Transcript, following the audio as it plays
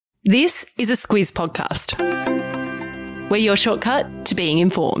This is a Squiz podcast. We're your shortcut to being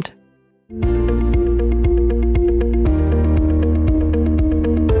informed.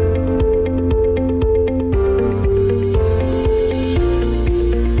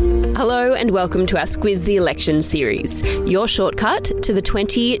 Hello and welcome to our Squiz the Election series, your shortcut to the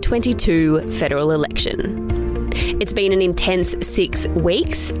 2022 federal election. It's been an intense 6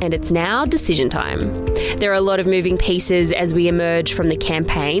 weeks and it's now decision time. There are a lot of moving pieces as we emerge from the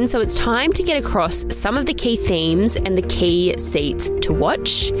campaign, so it's time to get across some of the key themes and the key seats to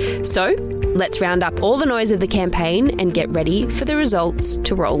watch. So let's round up all the noise of the campaign and get ready for the results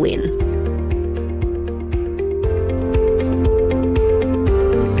to roll in.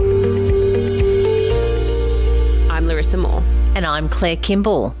 I'm Larissa Moore. And I'm Claire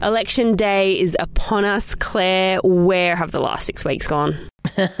Kimball. Election day is upon us. Claire, where have the last 6 weeks gone?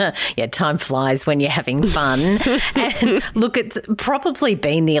 Yeah, time flies when you're having fun. And look, it's probably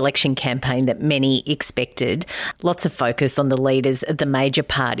been the election campaign that many expected. Lots of focus on the leaders of the major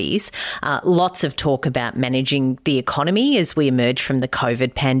parties. Lots of talk about managing the economy as we emerge from the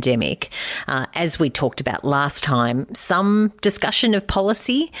COVID pandemic. As we talked about last time, some discussion of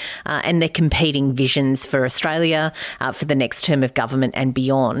policy and their competing visions for Australia, for the next term of government and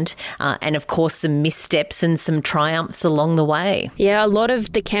beyond. And of course, some missteps and some triumphs along the way. Yeah, a lot of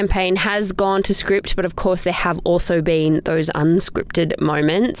the campaign has gone to script, but of course there have also been those unscripted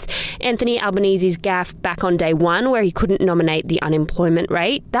moments. Anthony Albanese's gaffe back on day one, where he couldn't nominate the unemployment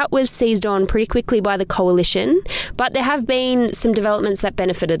rate, that was seized on pretty quickly by the coalition, but there have been some developments that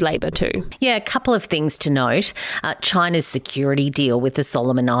benefited Labor too. Yeah, a couple of things to note. China's security deal with the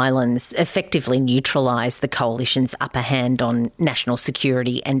Solomon Islands effectively neutralised the coalition's upper hand on national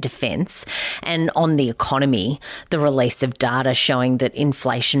security and defence. And on the economy, the release of data showing that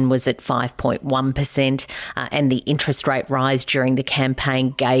inflation was at 5.1% and the interest rate rise during the campaign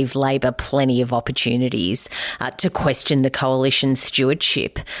gave Labor plenty of opportunities to question the coalition's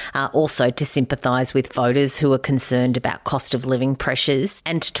stewardship, also to sympathise with voters who are concerned about cost of living pressures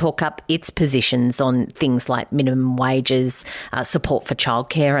and to talk up its positions on things like minimum wages, support for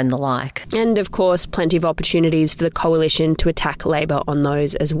childcare and the like. And of course, plenty of opportunities for the coalition to attack Labor on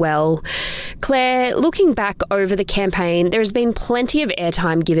those as well. Claire, looking back over the campaign, there has been plenty of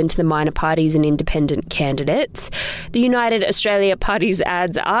airtime given to the minor parties and independent candidates. The United Australia Party's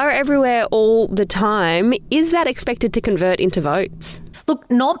ads are everywhere all the time. Is that expected to convert into votes?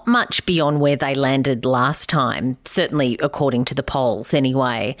 Look, not much beyond where they landed last time, certainly according to the polls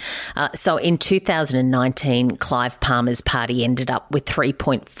anyway. So in 2019, Clive Palmer's party ended up with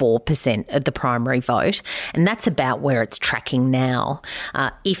 3.4% of the primary vote, and that's about where it's tracking now.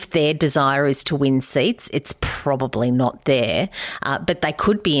 If their desire is to win seats, it's probably not there, but they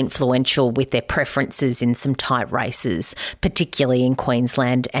could be influential with their preferences in some tight races, particularly in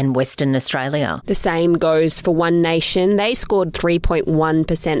Queensland and Western Australia. The same goes for One Nation. They scored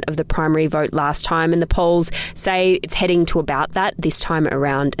 3.1% of the primary vote last time, and the polls say it's heading to about that this time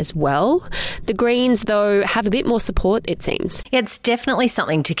around as well. The Greens, though, have a bit more support, it seems. Yeah, it's definitely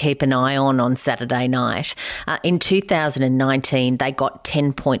something to keep an eye on Saturday night. In 2019, they got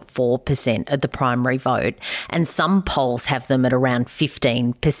 10.4% of the primary vote, and some polls have them at around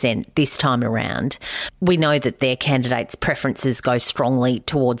 15% this time around. We know that their candidates' preferences go strongly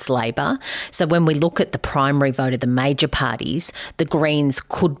towards Labor, so when we look at the primary vote of the major parties, the Greens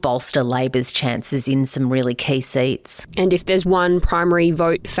could bolster Labor's chances in some really key seats. And if there's one primary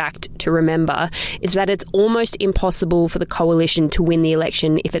vote fact to remember, is that it's almost impossible for the coalition to win the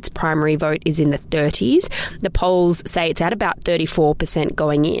election if its primary vote is in the 30s. The polls say it's at about 34%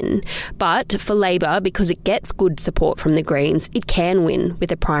 going in. But for Labor, because it gets good support from the Greens, it can win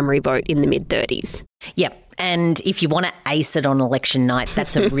with a primary vote in the mid-30s. Yep. And if you want to ace it on election night,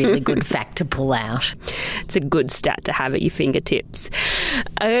 that's a really good fact to pull out. It's a good stat to have at your fingertips.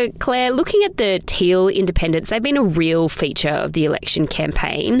 Claire, looking at the Teal independents, they've been a real feature of the election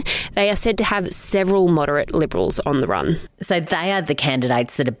campaign. They are said to have several moderate Liberals on the run. So they are the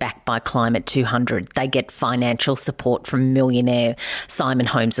candidates that are backed by Climate 200. They get financial support from millionaire Simon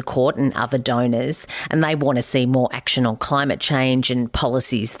Holmes à Court and other donors, and they want to see more action on climate change and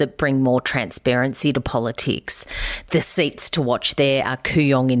policies that bring more transparency to politics. The seats to watch there are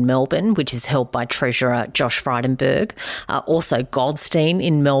Kooyong in Melbourne, which is held by Treasurer Josh Frydenberg, also Goldstein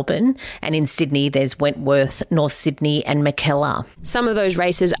in Melbourne, and in Sydney there's Wentworth, North Sydney and McKellar. Some of those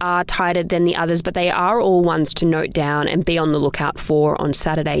races are tighter than the others, but they are all ones to note down and be on the lookout for on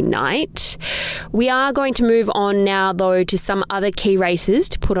Saturday night. We are going to move on now, though, to some other key races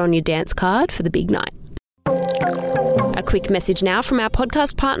to put on your dance card for the big night. A quick message now from our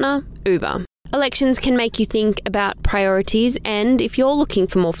podcast partner, Uber. Elections can make you think about priorities, and if you're looking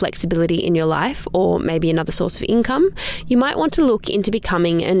for more flexibility in your life or maybe another source of income, you might want to look into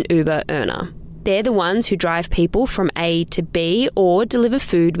becoming an Uber earner. They're the ones who drive people from A to B or deliver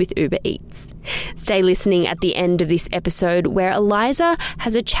food with Uber Eats. Stay listening at the end of this episode where Eliza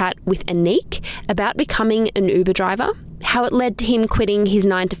has a chat with Anik about becoming an Uber driver, how it led to him quitting his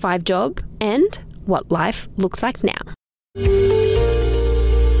 9-to-5 job, and what life looks like now.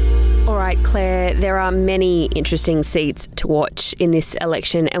 All right, Claire, there are many interesting seats to watch in this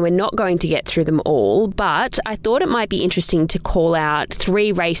election and we're not going to get through them all, but I thought it might be interesting to call out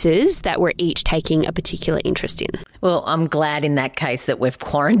 3 races that we're each taking a particular interest in. Well, I'm glad in that case that we've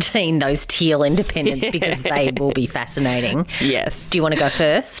quarantined those teal independents because they will be fascinating. Yes. Do you want to go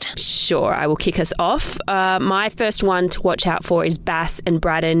first? Sure, I will kick us off. My first one to watch out for is Bass and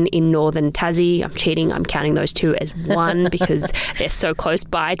Braddon in northern Tassie. I'm cheating. I'm counting those 2 as one because they're so close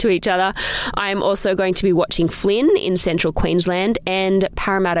by to each other. I'm also going to be watching Flynn in central Queensland and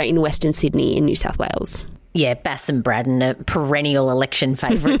Parramatta in Western Sydney in New South Wales. Yeah, Bass and Braddon are perennial election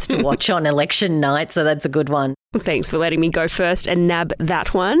favourites to watch on election night, so that's a good one. Thanks for letting me go first and nab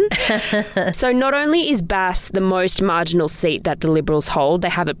that one. So not only is Bass the most marginal seat that the Liberals hold, they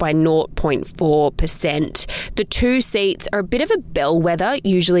have it by 0.4%. The 2 seats are a bit of a bellwether,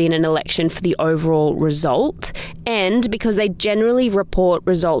 usually in an election, for the overall result. And because they generally report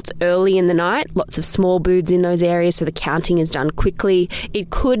results early in the night, lots of small booths in those areas, so the counting is done quickly,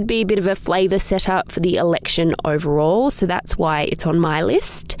 it could be a bit of a flavour setup for the election overall, so that's why it's on my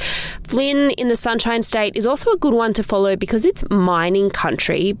list. Flynn in the Sunshine State is also a good one to follow because it's mining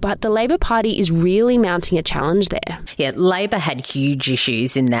country, but the Labor Party is really mounting a challenge there. Yeah, Labor had huge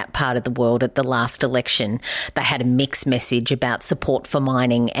issues in that part of the world at the last election. They had a mixed message about support for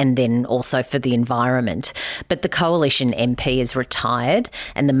mining and then also for the environment. But the coalition MP is retired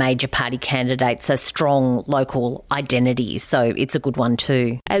and the major party candidates are strong local identities, so it's a good one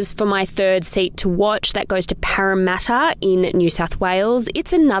too. As for my third seat to watch, that goes to Parramatta in New South Wales.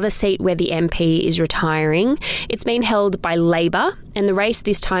 It's another seat where the MP is retiring. It's been held by Labor, and the race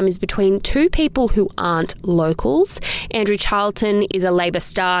this time is between 2 people who aren't locals. Andrew Charlton is a Labor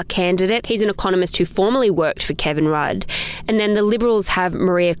star candidate. He's an economist who formerly worked for Kevin Rudd. And then the Liberals have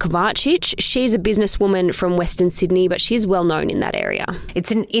Maria Kovacic. She's a businesswoman from Western Sydney, but she's well known in that area.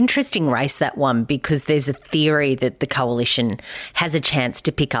 It's an interesting race, that one, because there's a theory that the coalition has a chance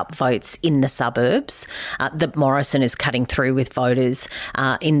to pick up votes in the suburbs, that Morrison is cutting through with voters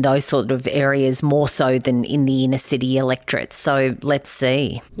in those sort of areas more so than in the inner city electorate. So let's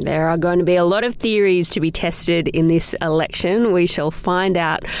see. There are going to be a lot of theories to be tested in this election. We shall find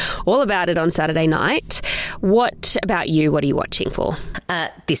out all about it on Saturday night. What about you? What are you watching for?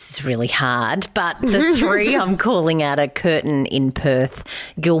 This is really hard, but the 3 I'm calling out are Curtin in Perth,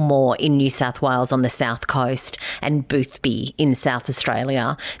 Gilmore in New South Wales on the south coast, and Boothby in South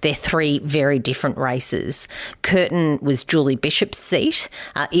Australia. They're 3 very different races. Curtin was Julie Bishop's seat.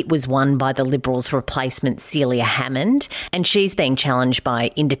 It was won by the Liberals' replacement Celia Hammond, and she's being challenged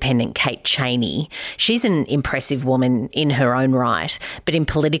by independent Kate Chaney. She's an impressive woman in her own right, but in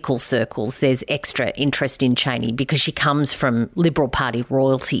political circles there's extra interest in Chaney because she comes from Liberal Party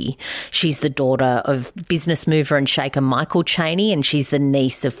royalty. She's the daughter of business mover and shaker Michael Chaney, and she's the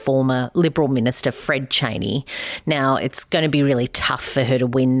niece of former Liberal Minister Fred Chaney. Now, it's going to be really tough for her to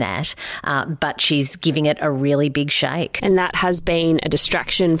win that, but she's giving it a really big shake. And that has been a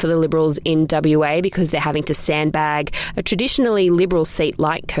distraction for the Liberals in WA because they're having to sandbag a traditionally Liberal seat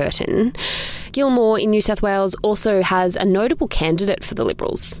like Curtin. Gilmore in New South Wales also has a notable candidate for the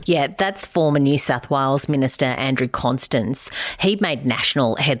Liberals. Yeah, that's former New South Wales Minister Andrew Constance. He made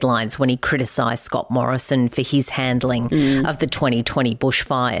national headlines when he criticised Scott Morrison for his handling of the 2020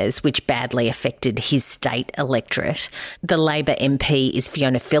 bushfires, which badly affected his state electorate. The Labor MP is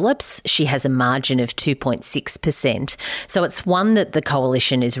Fiona Phillips. She has a margin of 2.6%. So it's one that the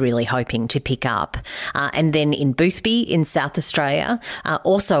coalition is really hoping to pick up. And then in Boothby in South Australia,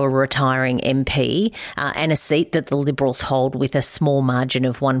 also a retiring MP and a seat that the Liberals hold with a small margin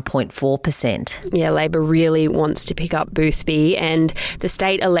of 1.4%. Yeah, Labor really wants to pick up Boothby, and the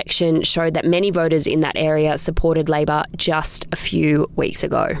state election showed that many voters in that area supported Labor just a few weeks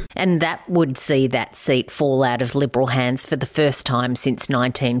ago. And that would see that seat fall out of Liberal hands for the first time since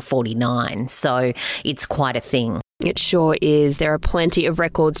 1949. So it's quite a thing. It sure is. There are plenty of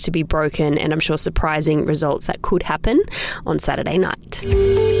records to be broken, and I'm sure surprising results that could happen on Saturday night.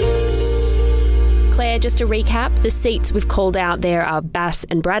 Claire, just to recap, the seats we've called out there are Bass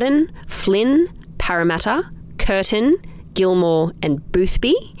and Braddon, Flynn, Parramatta, Curtin, Gilmore and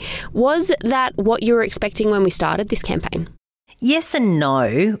Boothby. Was that what you were expecting when we started this campaign? Yes and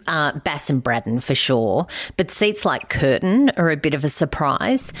no, Bass and Braddon for sure, but seats like Curtin are a bit of a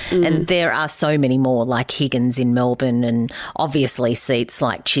surprise, and there are so many more like Higgins in Melbourne, and obviously seats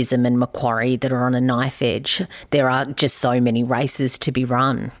like Chisholm and Macquarie that are on a knife edge. There are just so many races to be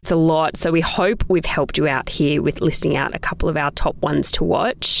run. It's a lot, so we hope we've helped you out here with listing out a couple of our top ones to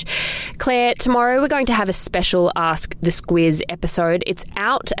watch. Claire, tomorrow we're going to have a special Ask the Squiz episode. It's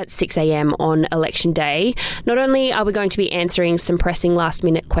out at 6 a.m. on Election Day. Not only are we going to be answering some pressing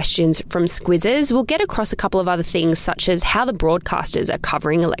last-minute questions from Squizzers, we'll get across a couple of other things such as how the broadcasters are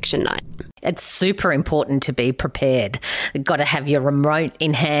covering election night. It's super important to be prepared. You've got to have your remote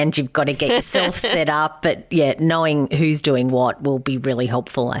in hand. You've got to get yourself set up. But yeah, knowing who's doing what will be really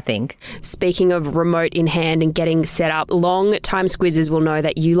helpful, I think. Speaking of remote in hand and getting set up, long-time Squizzers will know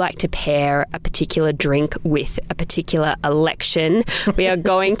that you like to pair a particular drink with a particular election. We are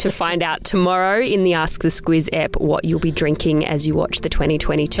going to find out tomorrow in the Ask the Squiz app what you'll be drinking as you watch the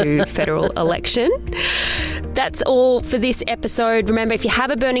 2022 federal election. That's all for this episode. Remember, if you have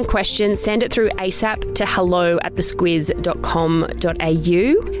a burning question, send it through ASAP to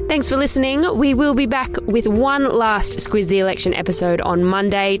hello@thesquiz.com.au. Thanks for listening. We will be back with one last Squiz the Election episode on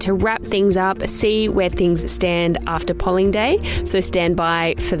Monday to wrap things up, see where things stand after polling day. So stand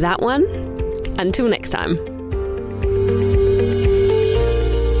by for that one. Until next time.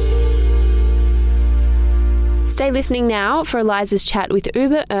 Stay listening now for Eliza's chat with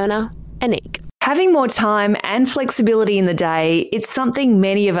Uber earner Anik. Having more time and flexibility in the day, it's something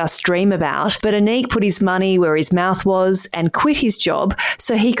many of us dream about, but Anik put his money where his mouth was and quit his job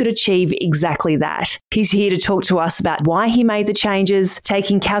so he could achieve exactly that. He's here to talk to us about why he made the changes,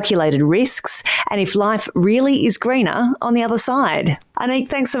 taking calculated risks, and if life really is greener on the other side. Anik,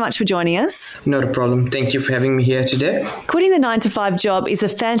 thanks so much for joining us. Not a problem. Thank you for having me here today. Quitting the 9-to-5 job is a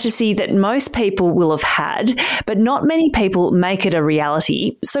fantasy that most people will have had, but not many people make it a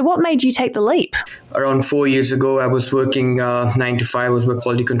reality. So what made you take the leap? Around 4 years ago, I was working 9 to 5. I was a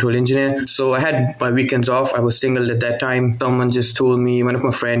quality control engineer. So I had my weekends off. I was single at that time. Someone just told me, one of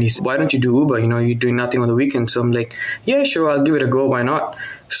my friends, he said, why don't you do Uber? You're doing nothing on the weekend. So I'm like, yeah, sure, I'll give it a go. Why not?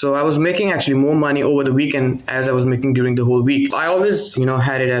 So I was making actually more money over the weekend as I was making during the whole week. I always,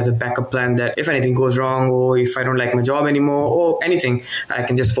 had it as a backup plan that if anything goes wrong or if I don't like my job anymore or anything, I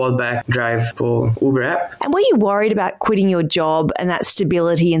can just fall back, drive for Uber app. And were you worried about quitting your job and that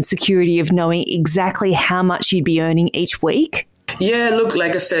stability and security of knowing exactly how much you'd be earning each week? Yeah, look,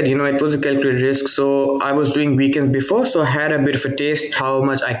 like I said, it was a calculated risk. So I was doing weekends before, so I had a bit of a taste how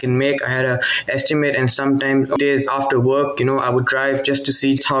much I can make. I had an estimate, and sometimes days after work, I would drive just to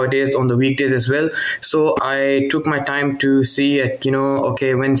see how it is on the weekdays as well. So I took my time to see it,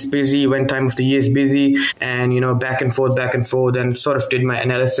 okay, when it's busy, when time of the year is busy, and, back and forth, and sort of did my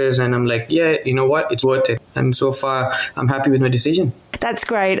analysis. And I'm like, yeah, you know what, it's worth it. And so far, I'm happy with my decision. That's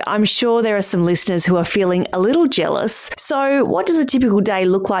great. I'm sure there are some listeners who are feeling a little jealous. So what does a typical day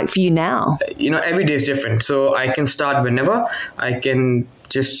look like for you now? Every day is different. So I can start whenever. I can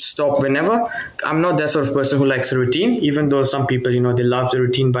just stop whenever. I'm not that sort of person who likes a routine, even though some people, they love the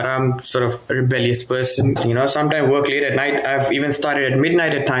routine, but I'm sort of a rebellious person. Sometimes work late at night. I've even started at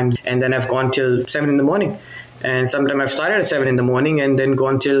midnight at times, and then I've gone till 7 in the morning. And sometimes I've started at 7 in the morning and then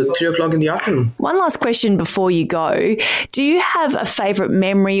gone till 3 o'clock in the afternoon. One last question before you go. Do you have a favourite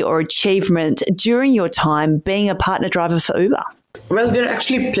memory or achievement during your time being a partner driver for Uber? Well, there are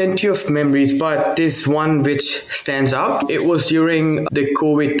actually plenty of memories, but there's one which stands out. It was during the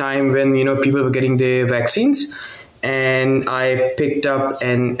COVID time when, people were getting their vaccines. And I picked up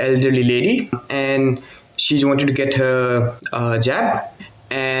an elderly lady and she wanted to get her jab.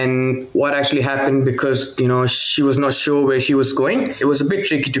 And what actually happened, because, she was not sure where she was going, it was a bit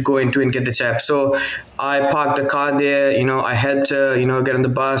tricky to go into and get the jab. So I parked the car there, I helped her, get on the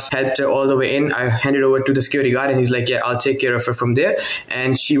bus, helped her all the way in. I handed over to the security guard and he's like, yeah, I'll take care of her from there.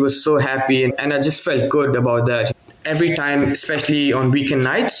 And she was so happy and I just felt good about that. Every time, especially on weekend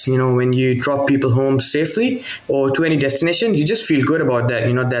nights, when you drop people home safely or to any destination, you just feel good about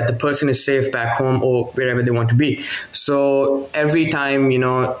that, that the person is safe back home or wherever they want to be. So every time,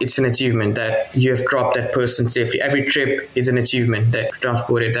 it's an achievement that you have dropped that person safely. Every trip is an achievement that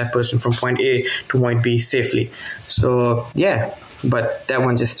transported that person from point A to point B safely. So, yeah. But that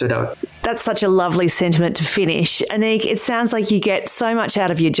one just stood out. That's such a lovely sentiment to finish. Anik, it sounds like you get so much out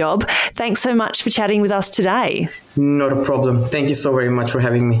of your job. Thanks so much for chatting with us today. Not a problem. Thank you so very much for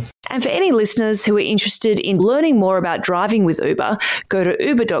having me. And for any listeners who are interested in learning more about driving with Uber, go to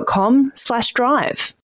uber.com/drive.